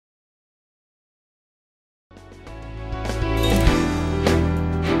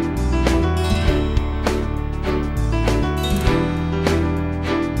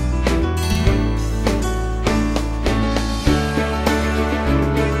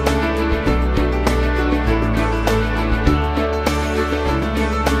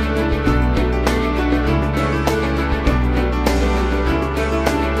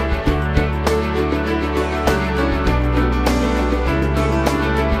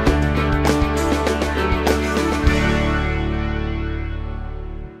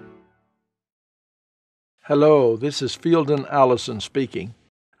Hello, this is Fielden Allison speaking.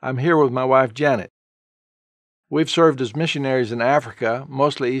 I'm here with my wife Janet. We've served as missionaries in Africa,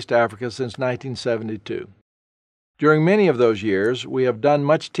 mostly East Africa, since 1972. During many of those years, we have done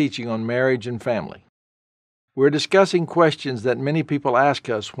much teaching on marriage and family. We're discussing questions that many people ask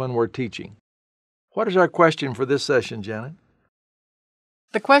us when we're teaching. What is our question for this session, Janet?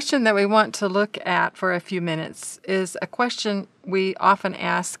 The question that we want to look at for a few minutes is a question we often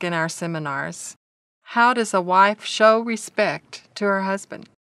ask in our seminars. How does a wife show respect to her husband?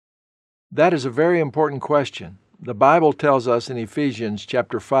 That is a very important question. The Bible tells us in Ephesians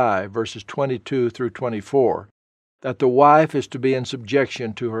chapter 5, verses 22 through 24, that the wife is to be in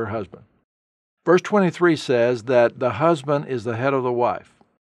subjection to her husband. Verse 23 says that the husband is the head of the wife.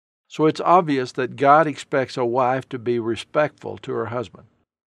 So it's obvious that God expects a wife to be respectful to her husband.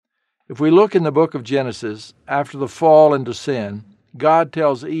 If we look in the book of Genesis, after the fall into sin, God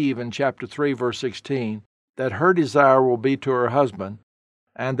tells Eve in chapter 3, verse 16, that her desire will be to her husband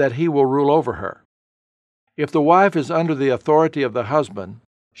and that he will rule over her. If the wife is under the authority of the husband,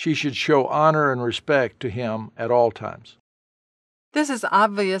 she should show honor and respect to him at all times. This is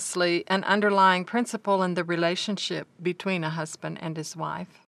obviously an underlying principle in the relationship between a husband and his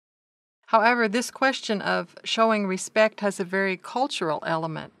wife. However, this question of showing respect has a very cultural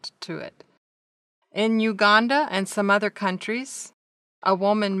element to it. In Uganda and some other countries, a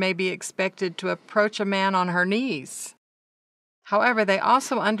woman may be expected to approach a man on her knees. However, they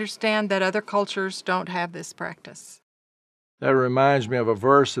also understand that other cultures don't have this practice. That reminds me of a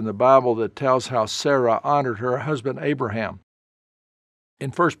verse in the Bible that tells how Sarah honored her husband Abraham. In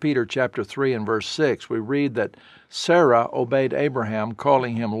 1 Peter chapter 3 and verse 6, we read that Sarah obeyed Abraham,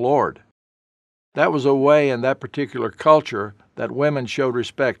 calling him Lord. That was a way in that particular culture that women showed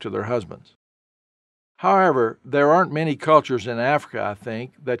respect to their husbands. However, there aren't many cultures in Africa, I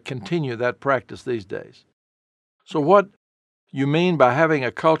think, that continue that practice these days. So what you mean by having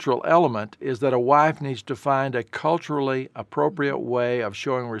a cultural element is that a wife needs to find a culturally appropriate way of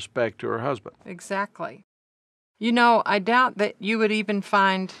showing respect to her husband. Exactly. You know, I doubt that you would even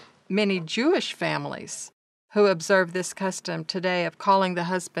find many Jewish families who observe this custom today of calling the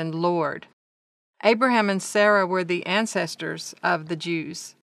husband Lord. Abraham and Sarah were the ancestors of the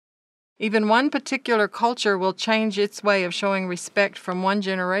Jews. Even one particular culture will change its way of showing respect from one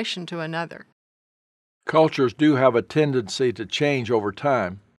generation to another. Cultures do have a tendency to change over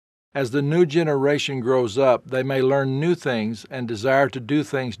time. As the new generation grows up, they may learn new things and desire to do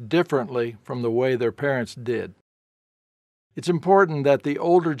things differently from the way their parents did. It's important that the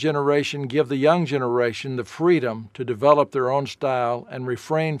older generation give the young generation the freedom to develop their own style and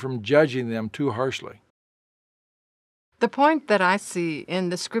refrain from judging them too harshly. The point that I see in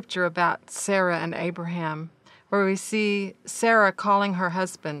the scripture about Sarah and Abraham, where we see Sarah calling her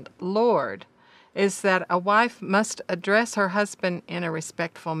husband Lord, is that a wife must address her husband in a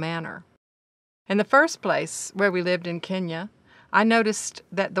respectful manner. In the first place, where we lived in Kenya, I noticed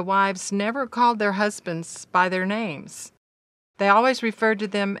that the wives never called their husbands by their names. They always referred to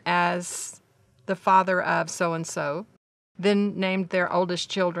them as the father of so-and-so, then named their oldest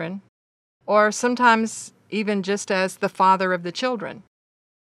children, or sometimes even just as the father of the children.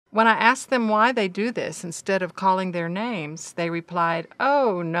 When I asked them why they do this instead of calling their names, they replied,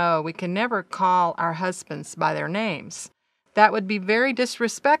 "Oh, no, we can never call our husbands by their names. That would be very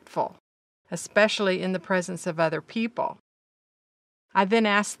disrespectful, especially in the presence of other people." I then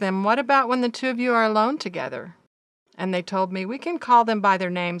asked them, "What about when the two of you are alone together?" And they told me, "We can call them by their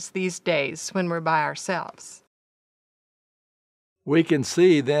names these days when we're by ourselves." We can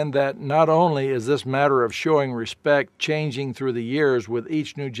see then that not only is this matter of showing respect changing through the years with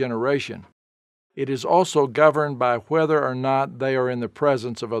each new generation, it is also governed by whether or not they are in the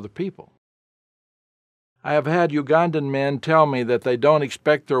presence of other people. I have had Ugandan men tell me that they don't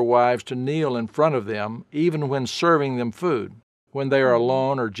expect their wives to kneel in front of them even when serving them food, when they are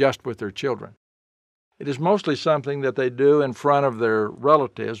alone or just with their children. It is mostly something that they do in front of their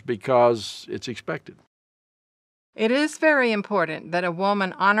relatives because it's expected. It is very important that a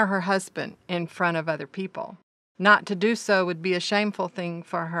woman honor her husband in front of other people. Not to do so would be a shameful thing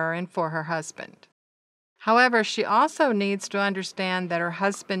for her and for her husband. However, she also needs to understand that her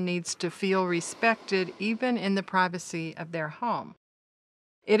husband needs to feel respected even in the privacy of their home.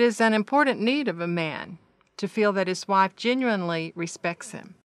 It is an important need of a man to feel that his wife genuinely respects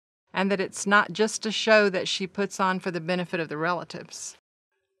him, and that it's not just a show that she puts on for the benefit of the relatives.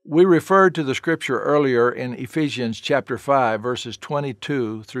 We referred to the scripture earlier in Ephesians chapter 5, verses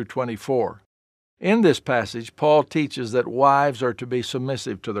 22 through 24. In this passage, Paul teaches that wives are to be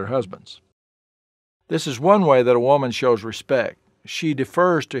submissive to their husbands. This is one way that a woman shows respect. She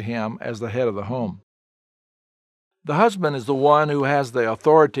defers to him as the head of the home. The husband is the one who has the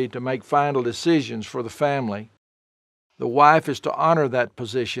authority to make final decisions for the family. The wife is to honor that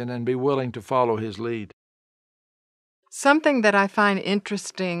position and be willing to follow his lead. Something that I find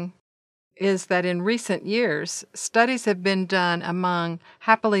interesting is that in recent years, studies have been done among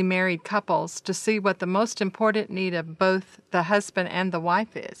happily married couples to see what the most important need of both the husband and the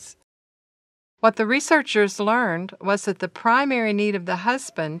wife is. What the researchers learned was that the primary need of the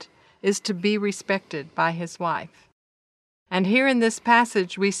husband is to be respected by his wife. And here in this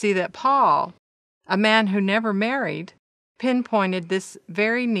passage, we see that Paul, a man who never married, pinpointed this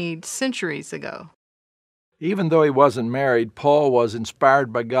very need centuries ago. Even though he wasn't married, Paul was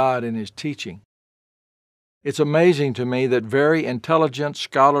inspired by God in his teaching. It's amazing to me that very intelligent,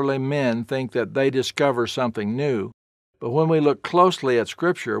 scholarly men think that they discover something new, but when we look closely at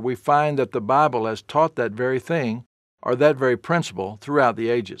Scripture, we find that the Bible has taught that very thing, or that very principle, throughout the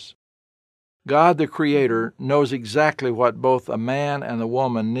ages. God, the Creator, knows exactly what both a man and a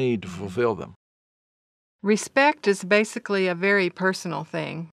woman need to fulfill them. Respect is basically a very personal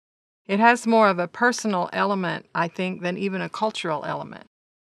thing. It has more of a personal element, I think, than even a cultural element.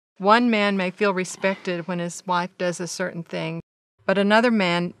 One man may feel respected when his wife does a certain thing, but another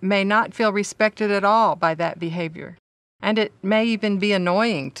man may not feel respected at all by that behavior, and it may even be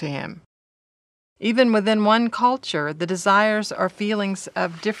annoying to him. Even within one culture, the desires or feelings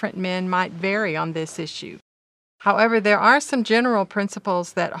of different men might vary on this issue. However, there are some general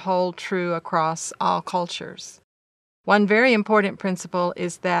principles that hold true across all cultures. One very important principle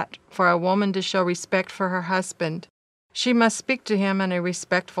is that for a woman to show respect for her husband, she must speak to him in a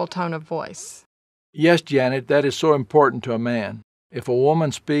respectful tone of voice. Yes, Janet, that is so important to a man. If a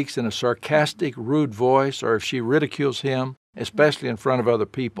woman speaks in a sarcastic, rude voice, or if she ridicules him, especially in front of other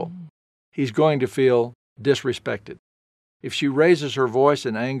people, he's going to feel disrespected. If she raises her voice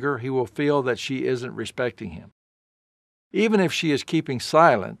in anger, he will feel that she isn't respecting him. Even if she is keeping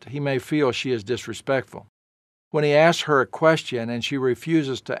silent, he may feel she is disrespectful. When he asks her a question and she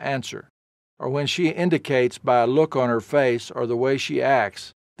refuses to answer, or when she indicates by a look on her face or the way she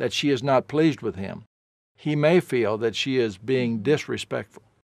acts that she is not pleased with him, he may feel that she is being disrespectful.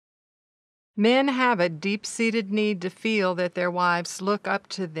 Men have a deep-seated need to feel that their wives look up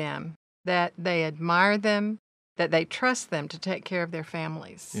to them, that they admire them, that they trust them to take care of their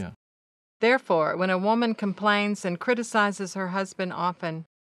families. Yeah. Therefore, when a woman complains and criticizes her husband often,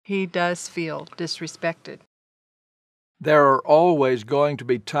 he does feel disrespected. There are always going to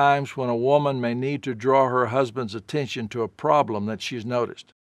be times when a woman may need to draw her husband's attention to a problem that she's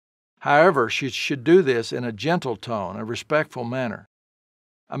noticed. However, she should do this in a gentle tone, a respectful manner.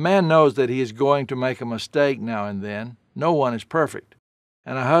 A man knows that he is going to make a mistake now and then. No one is perfect,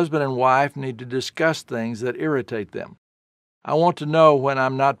 and a husband and wife need to discuss things that irritate them. I want to know when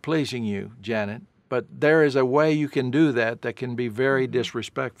I'm not pleasing you, Janet, but there is a way you can do that can be very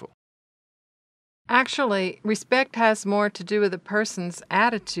disrespectful. Actually, respect has more to do with a person's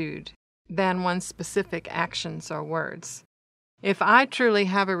attitude than one's specific actions or words. If I truly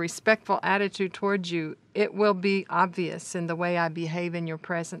have a respectful attitude towards you, it will be obvious in the way I behave in your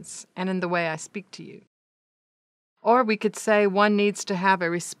presence and in the way I speak to you. Or we could say one needs to have a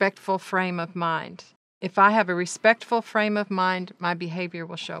respectful frame of mind. If I have a respectful frame of mind, my behavior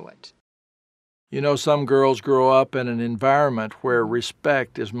will show it. You know, some girls grow up in an environment where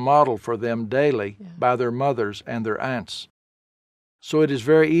respect is modeled for them daily by their mothers and their aunts. So it is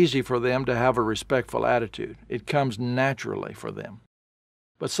very easy for them to have a respectful attitude. It comes naturally for them.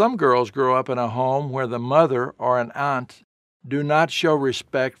 But some girls grow up in a home where the mother or an aunt do not show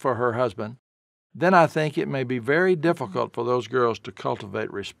respect for her husband. Then I think it may be very difficult for those girls to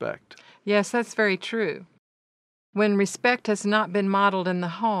cultivate respect. Yes, that's very true. When respect has not been modeled in the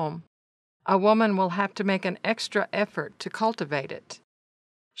home, a woman will have to make an extra effort to cultivate it.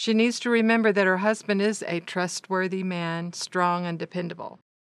 She needs to remember that her husband is a trustworthy man, strong and dependable.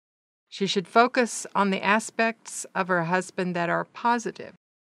 She should focus on the aspects of her husband that are positive.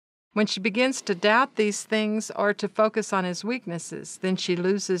 When she begins to doubt these things or to focus on his weaknesses, then she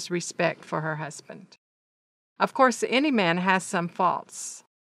loses respect for her husband. Of course, any man has some faults,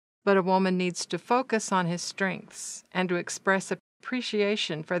 but a woman needs to focus on his strengths and to express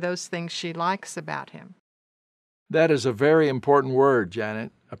appreciation for those things she likes about him. That is a very important word,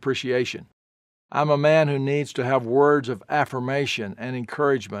 Janet, appreciation. I'm a man who needs to have words of affirmation and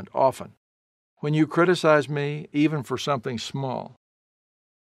encouragement often. When you criticize me, even for something small,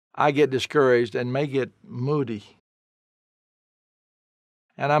 I get discouraged and may get moody.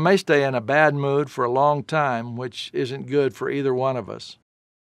 And I may stay in a bad mood for a long time, which isn't good for either one of us.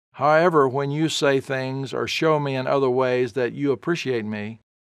 However, when you say things or show me in other ways that you appreciate me,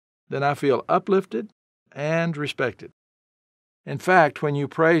 then I feel uplifted and respected. In fact, when you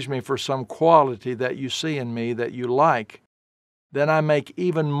praise me for some quality that you see in me that you like, then I make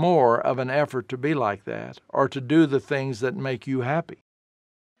even more of an effort to be like that or to do the things that make you happy.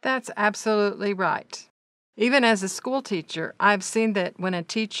 That's absolutely right. Even as a school teacher, I've seen that when a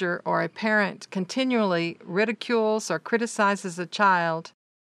teacher or a parent continually ridicules or criticizes a child,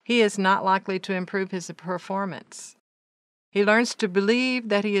 he is not likely to improve his performance. He learns to believe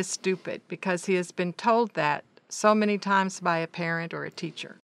that he is stupid because he has been told that so many times by a parent or a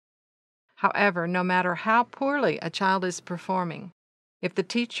teacher. However, no matter how poorly a child is performing, if the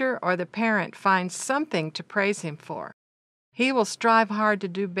teacher or the parent finds something to praise him for, he will strive hard to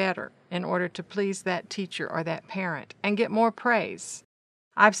do better in order to please that teacher or that parent and get more praise.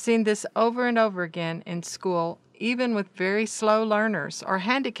 I've seen this over and over again in school, even with very slow learners or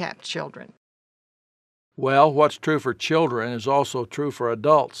handicapped children. Well, what's true for children is also true for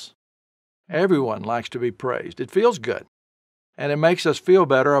adults. Everyone likes to be praised. It feels good, and it makes us feel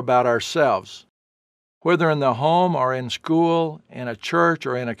better about ourselves. Whether in the home or in school, in a church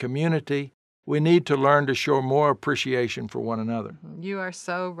or in a community, we need to learn to show more appreciation for one another. You are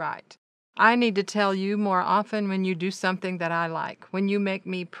so right. I need to tell you more often when you do something that I like, when you make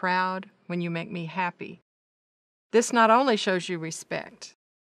me proud, when you make me happy. This not only shows you respect,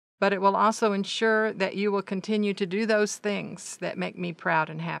 but it will also ensure that you will continue to do those things that make me proud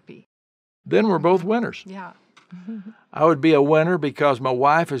and happy. Then we're both winners. Yeah. I would be a winner because my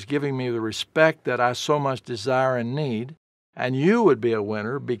wife is giving me the respect that I so much desire and need, and you would be a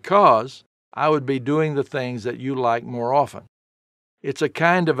winner because I would be doing the things that you like more often. It's a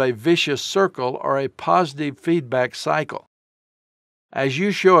kind of a vicious circle or a positive feedback cycle. As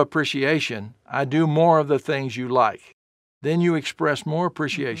you show appreciation, I do more of the things you like. Then you express more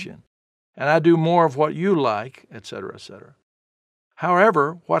appreciation, and I do more of what you like, etc., etc.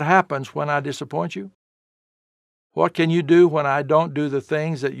 However, what happens when I disappoint you? What can you do when I don't do the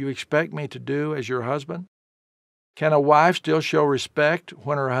things that you expect me to do as your husband? Can a wife still show respect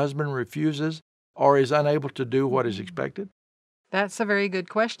when her husband refuses or is unable to do what is expected? That's a very good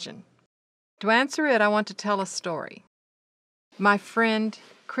question. To answer it, I want to tell a story. My friend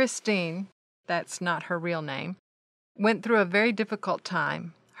Christine, that's not her real name, went through a very difficult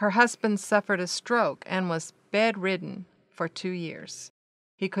time. Her husband suffered a stroke and was bedridden for 2 years.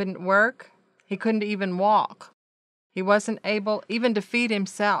 He couldn't work. He couldn't even walk. He wasn't able even to feed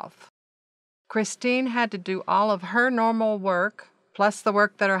himself. Christine had to do all of her normal work, plus the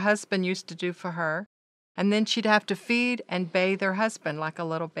work that her husband used to do for her, and then she'd have to feed and bathe her husband like a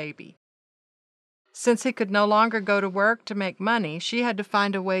little baby. Since he could no longer go to work to make money, she had to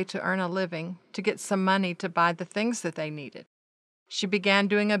find a way to earn a living, to get some money to buy the things that they needed. She began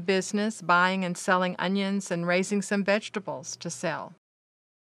doing a business, buying and selling onions and raising some vegetables to sell.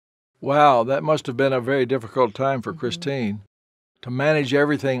 Wow, that must have been a very difficult time for Christine, to manage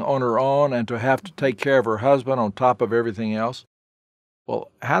everything on her own and to have to take care of her husband on top of everything else. Well,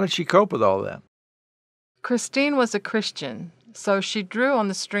 how did she cope with all that? Christine was a Christian, so she drew on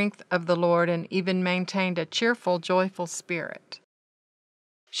the strength of the Lord and even maintained a cheerful, joyful spirit.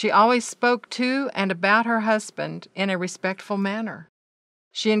 She always spoke to and about her husband in a respectful manner.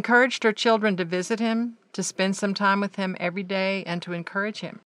 She encouraged her children to visit him, to spend some time with him every day, and to encourage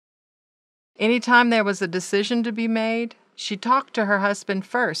him. Anytime there was a decision to be made, she talked to her husband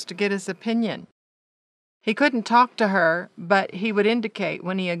first to get his opinion. He couldn't talk to her, but he would indicate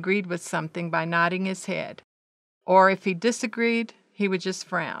when he agreed with something by nodding his head, or if he disagreed, he would just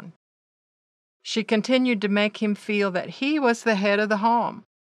frown. She continued to make him feel that he was the head of the home.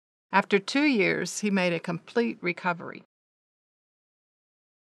 After 2 years, he made a complete recovery.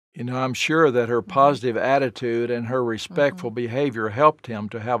 I'm sure that her positive attitude and her respectful behavior helped him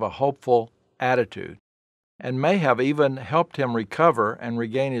to have a hopeful attitude, and may have even helped him recover and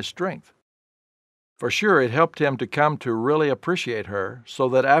regain his strength. For sure, it helped him to come to really appreciate her, so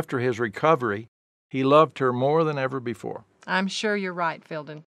that after his recovery, he loved her more than ever before. I'm sure you're right,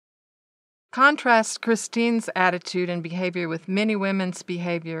 Fielden. Contrast Christine's attitude and behavior with many women's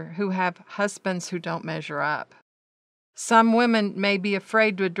behavior who have husbands who don't measure up. Some women may be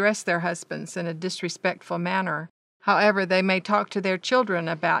afraid to address their husbands in a disrespectful manner. However, they may talk to their children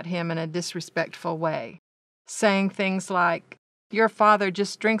about him in a disrespectful way, saying things like, "Your father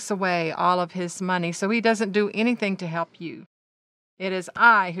just drinks away all of his money, so he doesn't do anything to help you. It is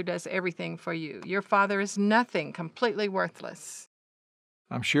I who does everything for you. Your father is nothing, completely worthless."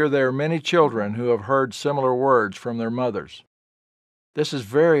 I'm sure there are many children who have heard similar words from their mothers. This is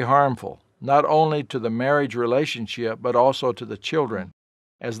very harmful, not only to the marriage relationship, but also to the children,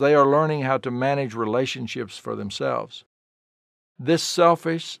 as they are learning how to manage relationships for themselves. This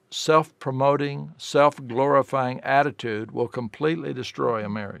selfish, self-promoting, self-glorifying attitude will completely destroy a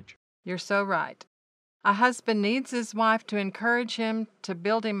marriage. You're so right. A husband needs his wife to encourage him, to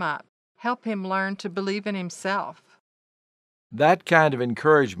build him up, help him learn to believe in himself. That kind of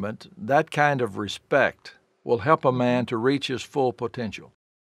encouragement, that kind of respect, will help a man to reach his full potential.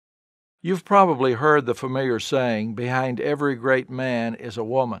 You've probably heard the familiar saying, behind every great man is a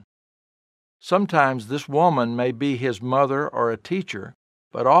woman. Sometimes this woman may be his mother or a teacher,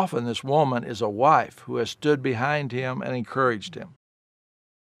 but often this woman is a wife who has stood behind him and encouraged him.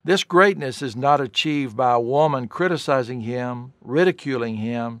 This greatness is not achieved by a woman criticizing him, ridiculing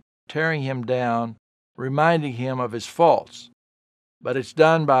him, tearing him down, reminding him of his faults, but it's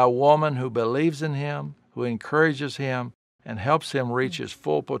done by a woman who believes in him, who encourages him, and helps him reach his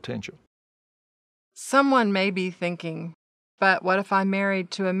full potential. Someone may be thinking, but what if I'm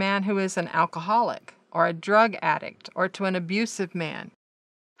married to a man who is an alcoholic, or a drug addict, or to an abusive man?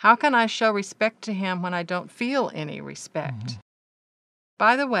 How can I show respect to him when I don't feel any respect?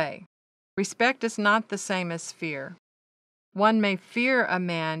 By the way, respect is not the same as fear. One may fear a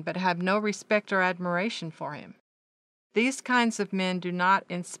man but have no respect or admiration for him. These kinds of men do not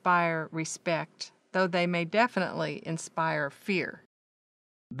inspire respect, though they may definitely inspire fear.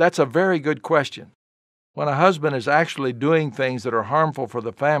 That's a very good question. When a husband is actually doing things that are harmful for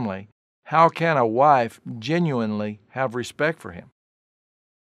the family, how can a wife genuinely have respect for him?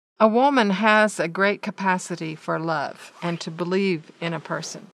 A woman has a great capacity for love and to believe in a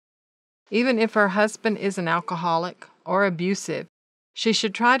person. Even if her husband is an alcoholic or abusive, she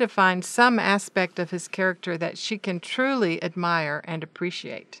should try to find some aspect of his character that she can truly admire and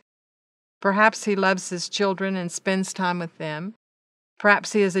appreciate. Perhaps he loves his children and spends time with them.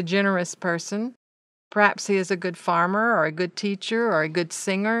 Perhaps he is a generous person. Perhaps he is a good farmer or a good teacher or a good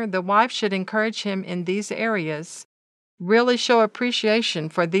singer. The wife should encourage him in these areas, really show appreciation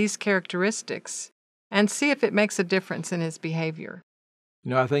for these characteristics, and see if it makes a difference in his behavior.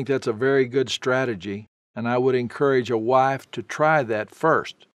 I think that's a very good strategy, and I would encourage a wife to try that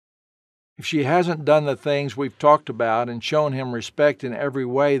first. If she hasn't done the things we've talked about and shown him respect in every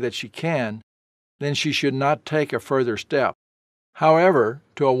way that she can, then she should not take a further step. However,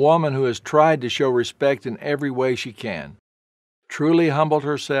 to a woman who has tried to show respect in every way she can, truly humbled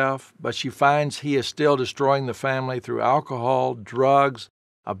herself, but she finds he is still destroying the family through alcohol, drugs,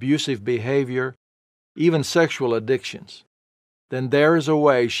 abusive behavior, even sexual addictions, then there is a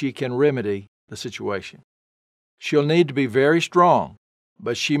way she can remedy the situation. She'll need to be very strong,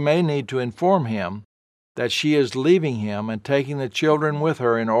 but she may need to inform him that she is leaving him and taking the children with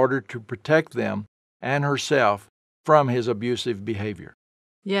her in order to protect them and herself from his abusive behavior.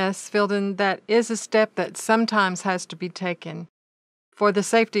 Yes, Fielden, that is a step that sometimes has to be taken for the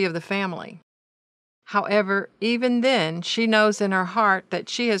safety of the family. However, even then, she knows in her heart that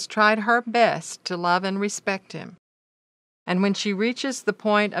she has tried her best to love and respect him. And when she reaches the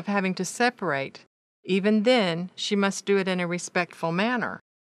point of having to separate, even then, she must do it in a respectful manner.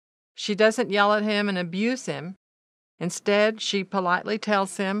 She doesn't yell at him and abuse him. Instead, she politely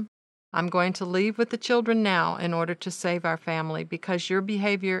tells him, "I'm going to leave with the children now in order to save our family because your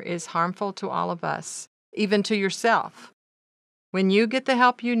behavior is harmful to all of us, even to yourself. When you get the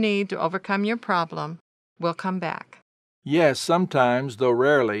help you need to overcome your problem, we'll come back." Yes, sometimes, though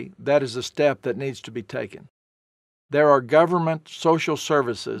rarely, that is a step that needs to be taken. There are government social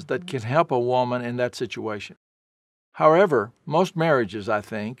services that can help a woman in that situation. However, most marriages, I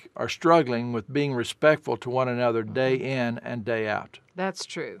think, are struggling with being respectful to one another day in and day out. That's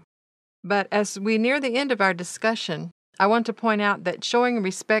true. But as we near the end of our discussion, I want to point out that showing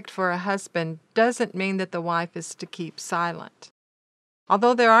respect for a husband doesn't mean that the wife is to keep silent.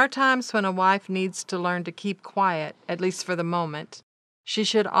 Although there are times when a wife needs to learn to keep quiet, at least for the moment, she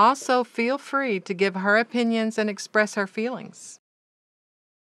should also feel free to give her opinions and express her feelings.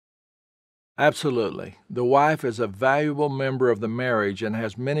 Absolutely. The wife is a valuable member of the marriage and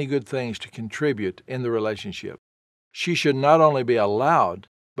has many good things to contribute in the relationship. She should not only be allowed,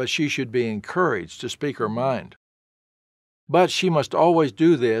 but she should be encouraged to speak her mind. But she must always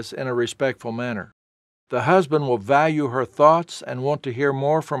do this in a respectful manner. The husband will value her thoughts and want to hear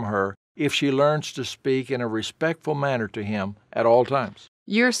more from her if she learns to speak in a respectful manner to him at all times.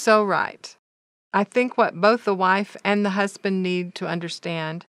 You're so right. I think what both the wife and the husband need to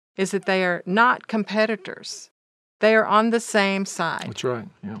understand is that they are not competitors. They are on the same side. That's right,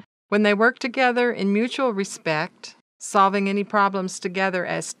 yeah. When they work together in mutual respect, solving any problems together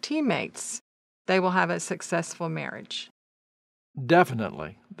as teammates, they will have a successful marriage.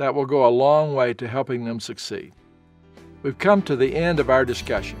 Definitely. That will go a long way to helping them succeed. We've come to the end of our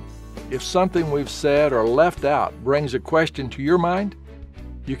discussion. If something we've said or left out brings a question to your mind,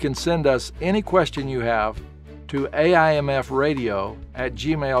 you can send us any question you have to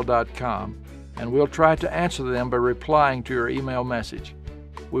aimfradio@gmail.com, and we'll try to answer them by replying to your email message.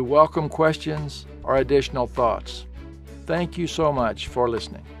 We welcome questions or additional thoughts. Thank you so much for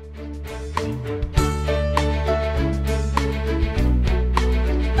listening.